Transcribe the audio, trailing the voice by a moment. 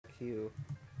Q.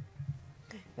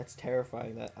 That's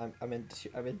terrifying. That I'm in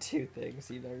two things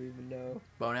you never even know.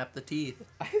 Bone up the teeth.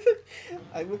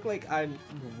 I look like I'm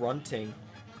grunting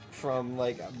from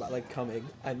like coming.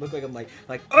 I look like I'm like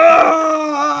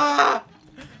ah!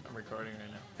 I'm recording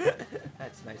right now.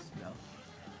 That's nice to know.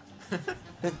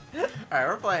 Alright,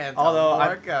 we're playing Although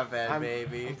more Cuphead,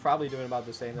 baby. I'm probably doing about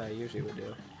the same that I usually would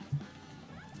do.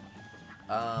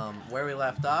 Where we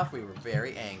left off, we were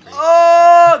very angry.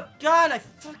 Oh God, I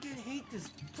fucking hate this.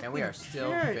 And we are still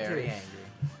very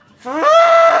angry.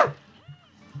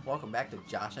 Welcome back to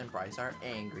Josh and Bryce Are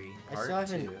Angry, I part still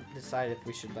haven't 2. decided if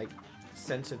we should like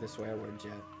censor the swear words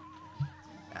yet.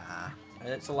 Ah,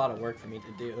 It's a lot of work for me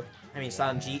to do. I mean,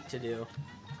 Sanjeet to do.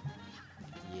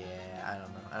 yeah, I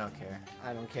don't know. I don't care.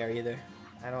 I don't care either.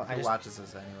 Who watches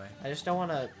this anyway? I just don't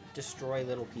want to destroy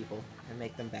little people and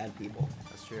make them bad people.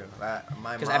 That's true.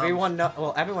 Because everyone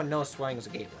knows swearing is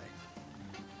a gateway.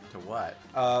 To what?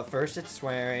 First it's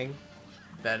swearing.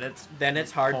 Then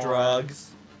it's hard porn.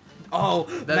 drugs. Oh,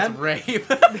 that's rape.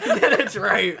 Then it's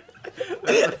rape.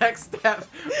 That's the next step.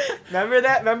 Remember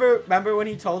that? Remember when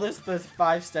he told us the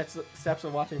 5 steps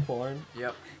of watching porn?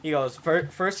 Yep. He goes,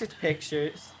 first it's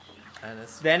pictures. And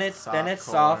it's Then it's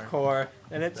softcore,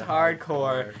 then it's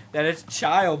hardcore, then it's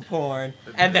child porn,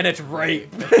 and then it's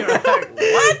rape. Like,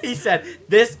 what? He said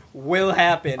this will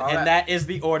happen, and that is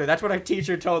the order. That's what our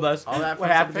teacher told us. All that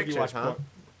what happens if you watch porn? porn?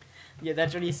 Yeah,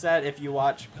 that's what he said. If you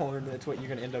watch porn, that's what you're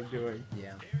gonna end up doing.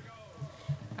 Yeah.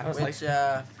 I was Which,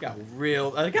 it got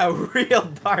real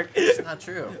dark. It's not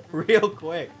true. Real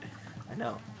quick. I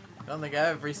know. I don't think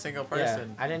every single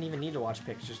person. Yeah, I didn't even need to watch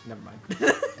pictures. Never mind.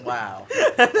 Wow.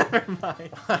 Never mind.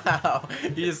 Wow. You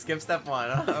just skipped step 1.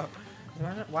 Huh?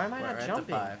 Why am I not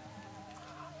jumping? At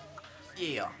 5.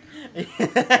 Yeah.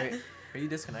 Are you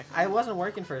disconnected? I wasn't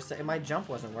working for a second. My jump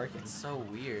wasn't working. It's so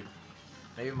weird.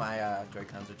 Maybe my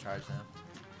Joy-Cons are charged now.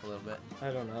 A little bit.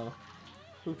 I don't know.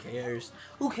 Who cares?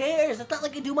 Who cares? It's not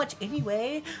like I do much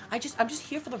anyway. I'm just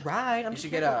here for the ride. You should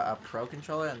get a Pro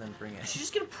controller and then bring it. You should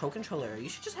just get a Pro controller. You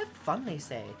should just have fun, they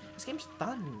say. This game's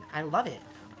fun. I love it.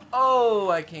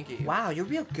 Oh, I can't get you. Wow, you're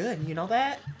real good. You know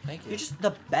that? Thank you. You're just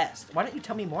the best. Why don't you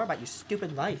tell me more about your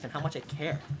stupid life and how much I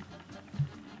care?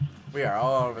 We are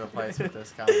all over the place with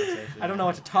this conversation. I don't know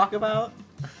what to talk about.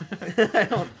 I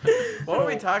don't. What were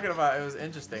we talking about? It was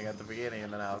interesting at the beginning,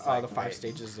 and then I was like, the 5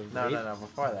 stages of No, rape? no,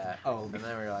 before that. Oh. And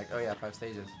then we were like, oh yeah, 5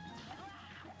 stages.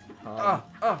 Oh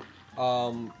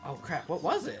crap, what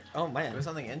was it? Oh man. It was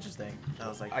something interesting. And I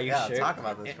was like, Are you yeah, sure? talk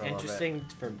about this for a little bit. Interesting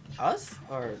for us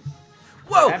or?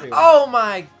 Whoa! for everyone? Oh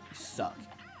my! Suck.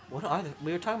 What are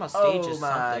we were talking about stages. Oh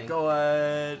my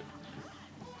something.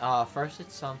 god! First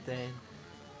it's something.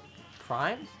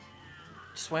 Crime?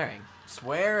 Swearing.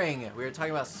 Swearing. We were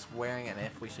talking about swearing and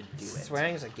if we should do it.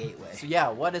 Swearing is a gateway. So yeah,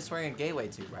 what is swearing a gateway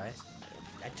to, Bryce?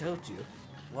 I told you.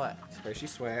 What? First you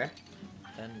swear.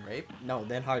 Then rape? No,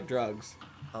 then hard drugs.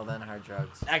 Oh, then hard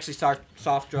drugs. Actually,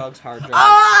 soft drugs, hard drugs.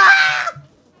 Ah!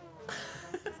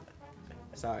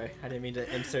 Sorry, I didn't mean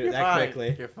to insert You're that fine.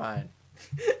 quickly. You're fine.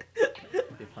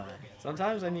 You're fine.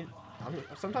 Sometimes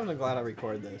sometimes I'm glad I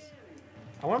record this.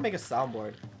 I want to make a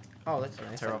soundboard. Oh, that's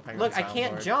nice. Look, I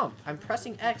can't jump. I'm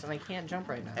pressing X and I can't jump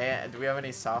right now. And do we have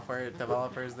any software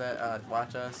developers that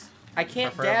watch us? I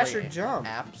can't dash or jump.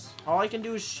 Apps? All I can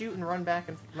do is shoot and run back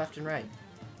and left and right.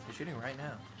 You're shooting right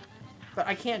now. But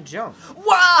I can't jump.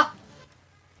 Wah!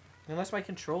 Unless my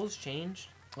controls change.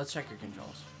 Let's check your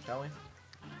controls, shall we?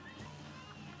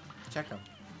 Check them.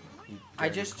 I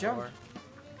just jumped.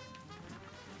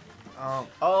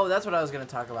 Oh, that's what I was gonna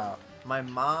talk about. My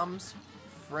mom's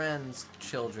friends'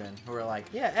 children who were like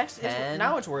yeah, X is,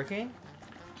 now it's working.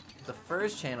 The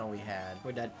first channel we had,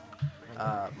 we're dead.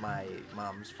 My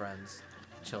mom's friends'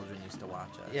 children used to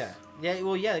watch us. Yeah, yeah,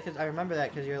 well, yeah, because I remember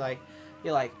that because you're like,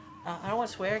 I don't want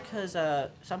to swear because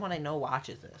someone I know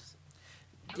watches this.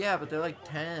 Yeah, but they're like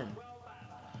 10.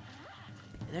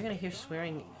 They're gonna hear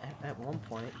swearing at one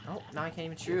point. Oh, now I can't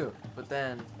even shoot. True, but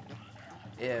then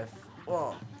if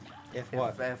what? If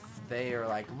they are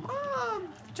like, Mom,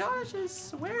 Josh is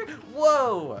swearing.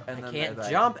 Whoa! And I then can't like,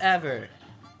 jump ever.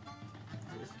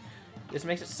 This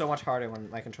makes it so much harder when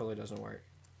my controller doesn't work.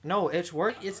 No, it's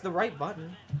the right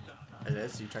button. It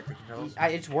is. You check the controls.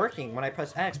 It's working when I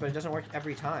press X, but it doesn't work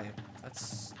every time.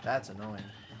 That's annoying.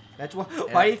 That's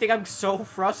why do you think I'm so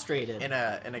frustrated? In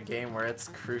a game where it's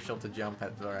crucial to jump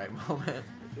at the right moment.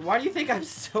 Why do you think I'm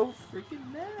so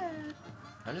freaking mad?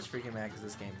 I'm just freaking mad because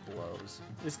this game blows.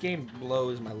 This game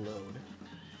blows my load.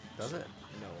 Does it?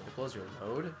 No. It blows your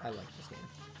load? I like this game.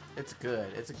 It's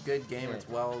good. It's a good game. Yeah. It's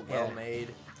well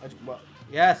made.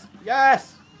 Yes.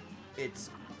 Yes. It's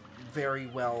very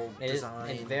well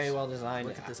designed. It's very well designed.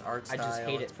 Look at this art style. I just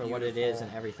hate it for what it is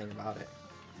and everything about it.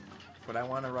 But I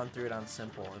want to run through it on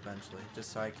simple eventually,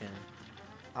 just so I can...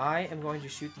 I am going to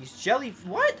shoot these jelly...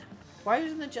 What? Why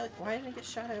isn't the jelly... Why didn't it get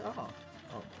shot at all?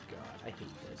 Oh my god, I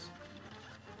hate this.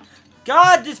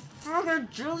 God, this fucking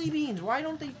jelly beans! Why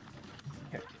don't they...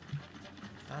 Here.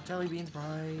 Not jelly beans,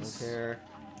 Bryce. Don't care.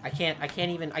 I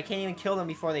can't even kill them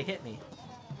before they hit me.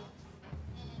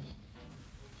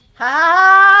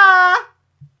 Ha!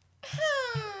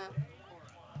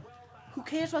 Who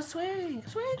cares about swearing?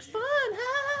 Swearing's fun.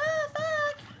 Ha!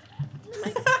 Fuck.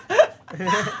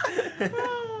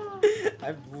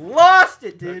 I've lost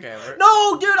it, dude. Okay,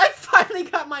 no, dude, I finally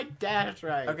got my dash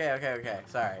right. Okay.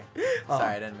 Sorry. Oh,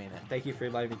 sorry, I didn't mean it. Thank you for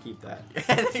letting me keep that.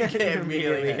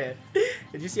 Immediately hit.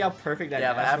 Did you see how perfect that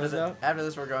dash was, though? After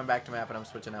this, we're going back to map, and I'm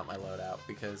switching out my loadout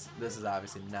because this is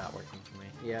obviously not working for me.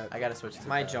 Yeah. I gotta switch to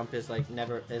my jump is like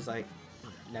never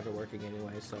working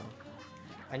anyway, so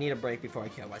I need a break before I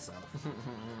kill myself.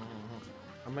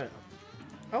 I'm gonna.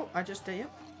 Oh, I just did.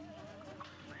 Yep.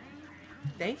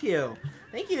 Thank you.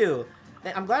 Thank you.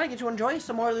 I'm glad I get to enjoy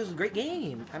some more of this great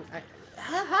game.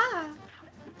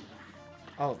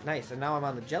 Oh, nice. And now I'm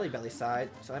on the Jelly Belly side,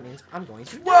 so that means I'm going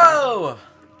to die. Whoa!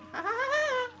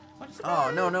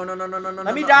 Oh, no.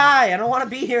 Let me die. I don't want to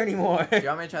be here anymore. Do you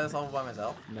want me to try this level by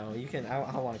myself? No, you can. I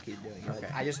want to keep doing it.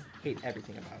 Okay. I just hate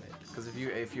everything about it. Because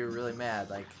if you're really mad,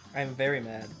 like... I'm very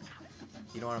mad.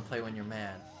 You don't want to play when you're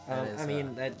mad. I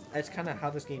mean, that's kind of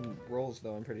how this game rolls,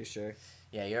 though, I'm pretty sure.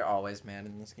 Yeah, you're always mad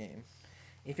in this game.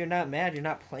 If you're not mad, you're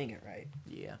not playing it right.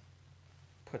 Yeah.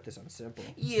 Put this on simple.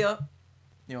 Yeah.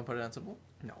 You want to put it on simple?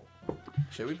 No.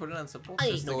 Should we put it on simple?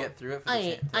 Just to get through it for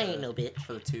I ain't no bitch.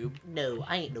 For the tube? No,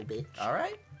 I ain't no bitch.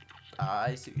 Alright.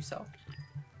 Suit yourself.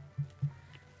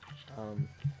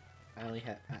 I only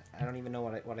have... I don't even know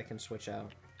what I can switch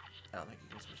out. I don't think you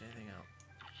can switch anything out.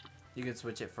 You can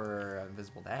switch it for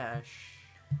invisible dash.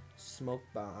 Smoke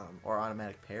bomb. Or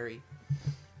automatic parry.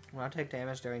 When I take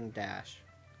damage during dash.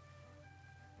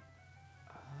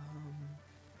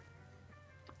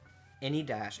 Any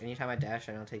dash. Anytime I dash,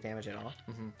 I don't take damage at all.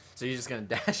 So you're just gonna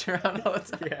dash around all the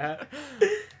time? Yeah.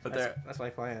 But that's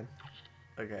my plan.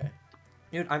 Okay.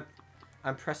 Dude,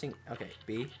 I'm pressing... Okay,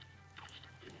 B.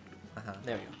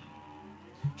 There we go.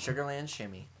 Sugarland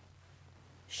Shimmy.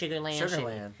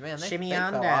 Sugarland. Man, they Shimmy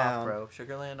fell on down. off, bro.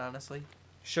 Sugarland, honestly.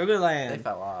 Sugarland. They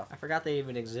fell off. I forgot they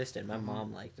even existed. My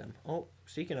mom liked them. Oh,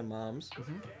 speaking of moms,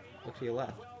 look to your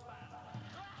left.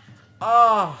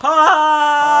 Oh!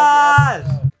 Pause!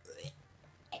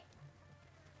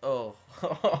 Oh.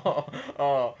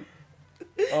 Oh.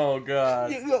 Oh,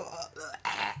 God.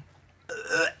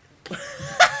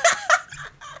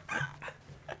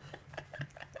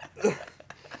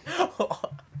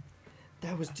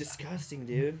 That was disgusting,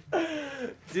 dude.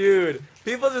 Dude,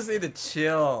 people just need to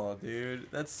chill, dude.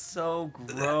 That's so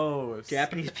gross.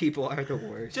 Japanese people are the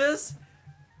worst.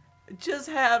 Just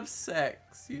have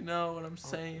sex. You know what I'm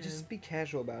saying? Just be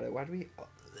casual about it. Why do we...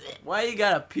 Why you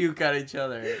gotta puke on each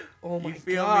other? Oh my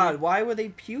god, why were they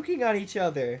puking on each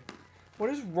other? What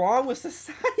is wrong with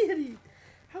society?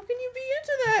 How can you be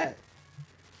into that?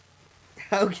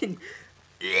 How can...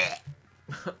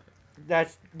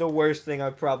 That's the worst thing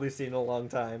I've probably seen in a long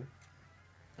time.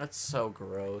 That's so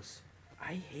gross.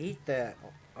 I hate that.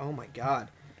 Oh my god.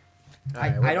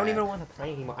 Right, I don't even want to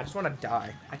play anymore. I just want to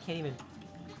die. I can't even...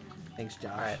 Thanks,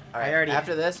 Josh. Alright. I already...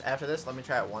 After this, let me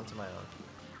try it once on my own.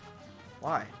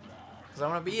 Why? Because I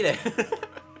want to beat it.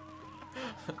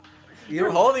 You're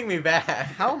holding me back.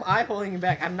 How am I holding you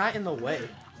back? I'm not in the way.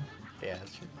 Yeah,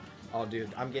 that's true. Oh,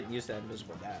 dude, I'm getting used to that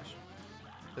invisible dash.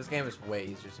 This game is way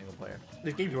easier single player.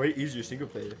 This game's way easier single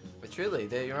player. But truly,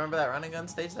 do you remember that running gun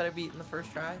stage that I beat in the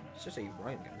first try? It's just a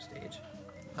running gun stage.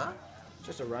 Huh? It's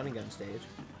just a running gun stage.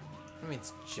 I mean,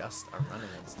 it's just a running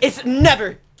gun stage. It's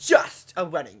never just a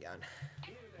running gun.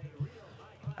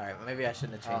 Alright, maybe I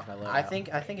shouldn't have changed my loadout.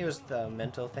 I think it was the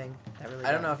mental thing. That really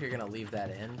I don't know if you're going to leave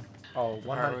that in. Oh,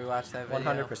 100%. We watched that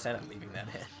video. 100% I'm leaving that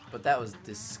in. But that was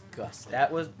disgusting.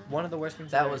 That was one of the worst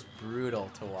things. That was brutal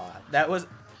to watch. That was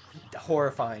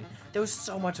horrifying. There was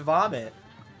so much vomit.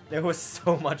 There was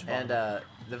so much vomit. And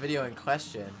the video in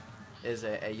question is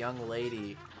a young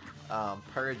lady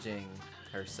purging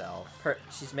herself.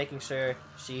 She's making sure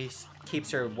she keeps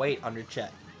her weight under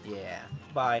check. Yeah.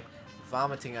 By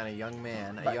vomiting on a young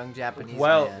man, a young Japanese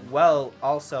man. Well,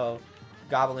 also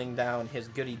gobbling down his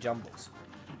Goody Jumbles.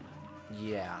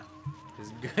 Yeah.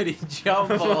 His Goody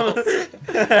Jumbles.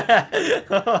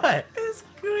 What? His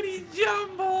Goody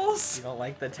Jumbles. You don't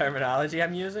like the terminology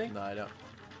I'm using? No, I don't.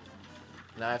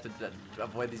 Now I have to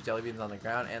avoid these jelly beans on the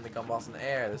ground and the gumballs in the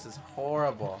air. This is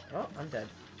horrible. Oh, I'm dead.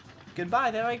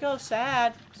 Goodbye. There I go.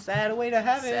 Sad. Sad away to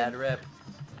heaven. Sad rip.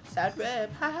 Sad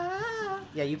rip. Ha ha.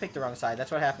 Yeah, you picked the wrong side.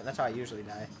 That's what happened. That's how I usually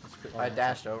die. I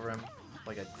dashed over him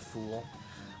like a fool.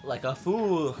 Like a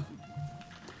fool.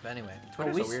 But anyway,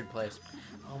 Twitter's a weird place.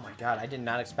 Oh my god, I did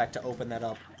not expect to open that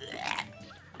up.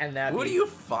 And that. Who do you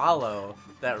follow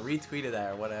that retweeted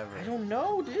that or whatever? I don't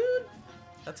know, dude.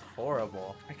 That's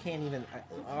horrible. I can't even.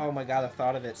 Oh my god, the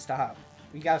thought of it. Stop.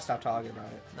 We gotta stop talking about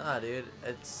it. Nah, dude,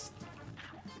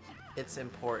 it's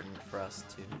important for us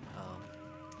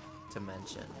to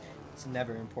mention. It's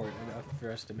never important enough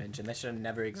for us to mention. That should have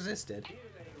never existed.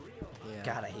 Yeah.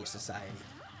 God, I hate society.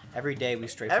 Every day we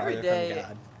stray Every farther day, from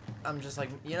God. I'm just like,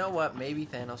 you know what? Maybe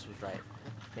Thanos was right.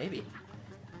 Maybe.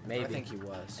 Maybe. I think he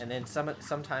was. And then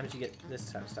sometimes you get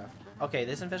this kind of stuff. Okay,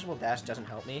 this invisible dash doesn't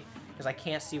help me because I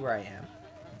can't see where I am.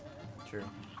 True.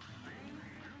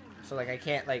 So like I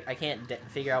can't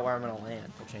figure out where I'm gonna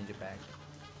land. We'll change it back.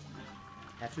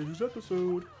 After this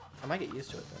episode, I might get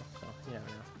used to it though. So you never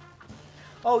know.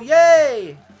 Oh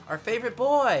yay! Our favorite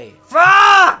boy.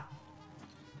 Fa!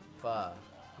 Fuh.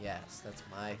 Yes, that's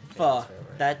my Fa.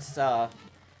 favorite. That's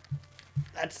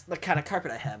the kind of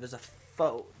carpet I have. Is a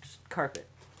faux carpet.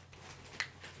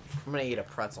 I'm gonna eat a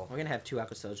pretzel. We're gonna have 2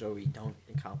 episodes where we don't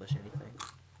accomplish anything.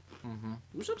 Mm-hmm.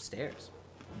 Who's upstairs?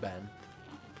 Ben.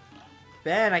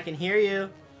 Ben, I can hear you.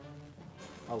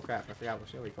 Oh crap! I forgot we're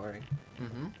still recording.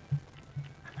 Mm-hmm.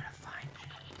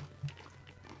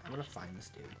 I'm gonna find this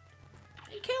dude.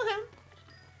 Hey, kill him!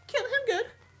 Kill him good!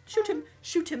 Shoot him!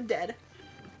 Shoot him dead!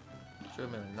 Shoot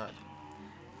him in the nut.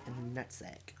 In the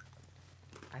nutsack.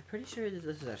 I'm pretty sure this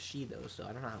is a she though, so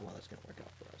I don't know how well that's gonna work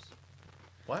out for us.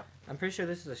 What? I'm pretty sure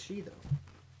this is a she though.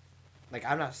 Like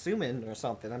I'm not assuming or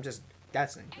something. I'm just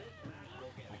guessing.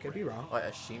 I could be wrong. What,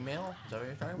 a she-male? Is that what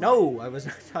you're talking about? No, I was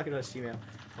not talking about a female.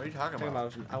 What are you talking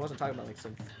about? I wasn't talking about like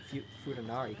some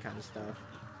Futanari kind of stuff.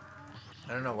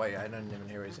 I don't know why. I didn't even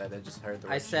hear what you said. I just heard the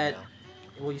word I said,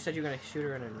 she-male. well, you said you're gonna shoot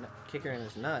her in her, kick her in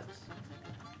his nuts.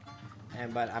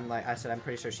 But I said I'm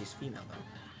pretty sure she's female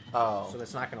though. Oh. So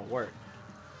that's not gonna work.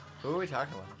 Who are we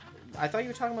talking about? I thought you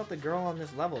were talking about the girl on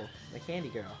this level, the candy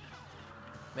girl.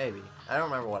 Maybe. I don't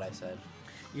remember what I said.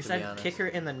 You to said be honest. kick her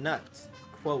in the nuts.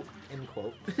 Quote, end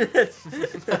quote.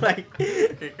 Like,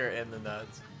 Kick her in the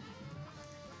nuts.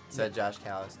 Said Josh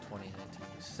Callis, 2019.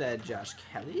 said Josh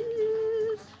Kelly.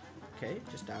 Okay,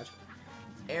 just dodge.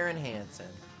 Aaron Hansen.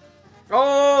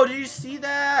 Oh, did you see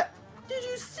that? Did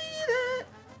you see that?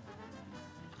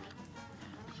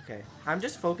 Okay, I'm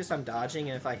just focused on dodging,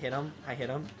 and if I hit him, I hit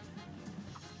him.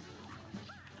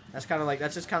 That's kind of like,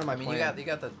 that's just kind of my plan. you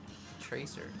got the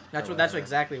tracer. That's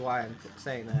exactly why I'm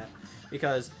saying that,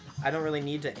 because I don't really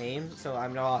need to aim, so I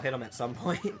know I'll hit him at some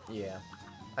point. Yeah,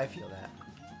 I feel that.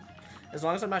 As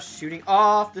long as I'm not shooting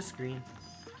off the screen.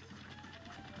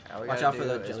 All we Watch gotta out for do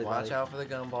the is jelly watch belly. out for the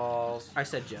gumballs. I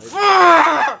said jelly.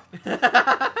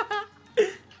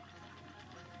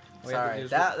 Sorry,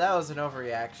 that was an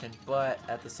overreaction, but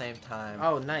at the same time,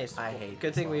 Oh, nice. I hate Good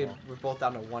this thing we're level. both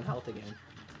down to 1 health again.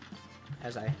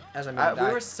 As I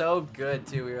we were so good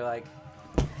too. We were like,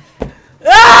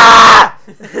 Ah!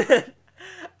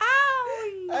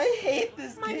 ow! I hate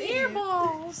this My game.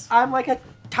 earballs. I'm like a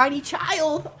tiny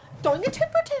child throwing a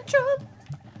temper tantrum.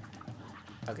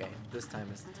 Okay, this time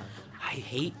is the time. I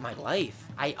hate my life.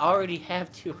 I already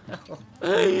have 2 health.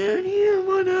 I need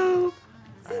 1 health.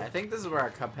 Alright, I think this is where our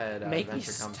Cuphead Make me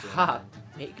adventure comes to an stop. end.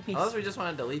 Make me Unless we just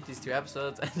want to delete these 2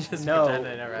 episodes and just No, pretend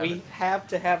they never we happened. have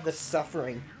to have the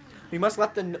suffering. We must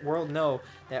let the world know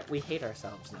that we hate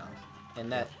ourselves now, and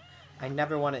that I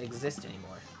never want to exist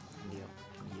anymore.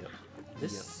 Yep.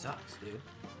 This Yep. sucks, dude.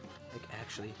 Like,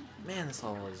 actually, Man, this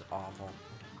level is awful.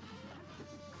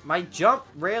 my jump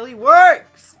rarely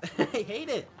works. I hate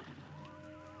it.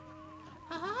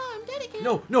 Haha, I'm dead again.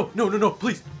 No,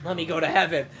 please. Let me go to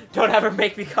heaven. Don't ever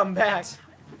make me come back.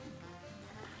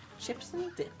 Chips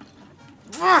and dip.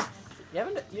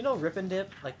 You know Rip and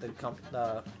Dip, like the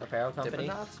apparel company? Dippin'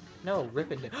 Dots? No,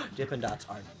 Rip and Dip. Dippin' Dots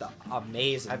are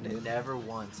amazing. I've dude. never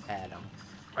once had them.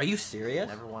 Are you serious?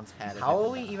 Never once had it. How are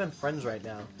we even friends right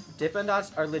now? Dippin'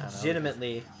 Dots are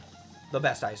legitimately the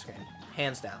best ice cream,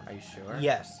 hands down. Are you sure?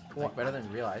 Yes. Like better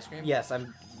than real ice cream? Yes,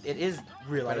 It is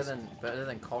real Better ice. better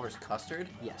than Culver's custard?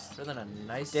 Yes. Better than a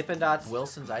nice Dippin' Dots.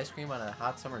 Wilson's ice cream on a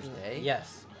hot summer's day?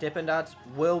 Yes. Dippin' Dots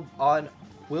will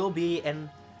be and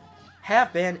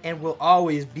have been and will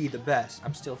always be the best.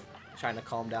 I'm still trying to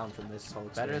calm down from this whole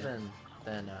Better experience.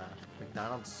 than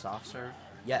McDonald's soft serve?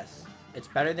 Yes. It's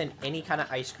better than any kind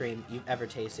of ice cream you've ever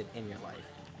tasted in your life.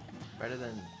 Better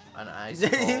than an ice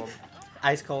cold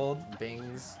Ice cold.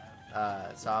 Bing's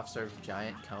soft serve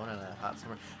giant cone on a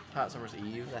hot summer's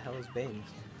eve? Who the hell is Bing?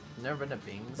 Never been to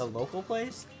Bing's? The local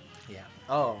place? Yeah.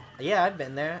 Oh, yeah, I've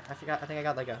been there. I forgot. I think I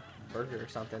got like a burger or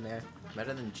something there.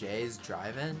 Better than Jay's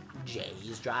Drive-In?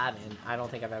 Jay's Drive-In. I don't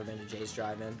think I've ever been to Jay's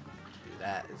Drive-In. Dude,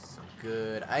 that is some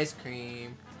good ice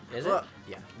cream. Is Well, it?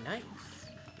 Yeah. Nice.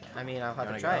 I mean, I'll have You to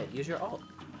wanna try go? it. Use your ult.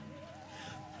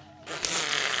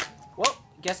 Well,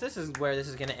 guess this is where this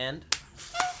is gonna end.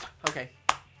 Okay.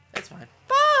 It's fine.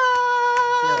 Bye.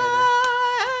 See you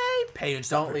later. Pain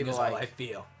don't leave a like.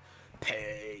 feel.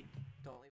 Pain.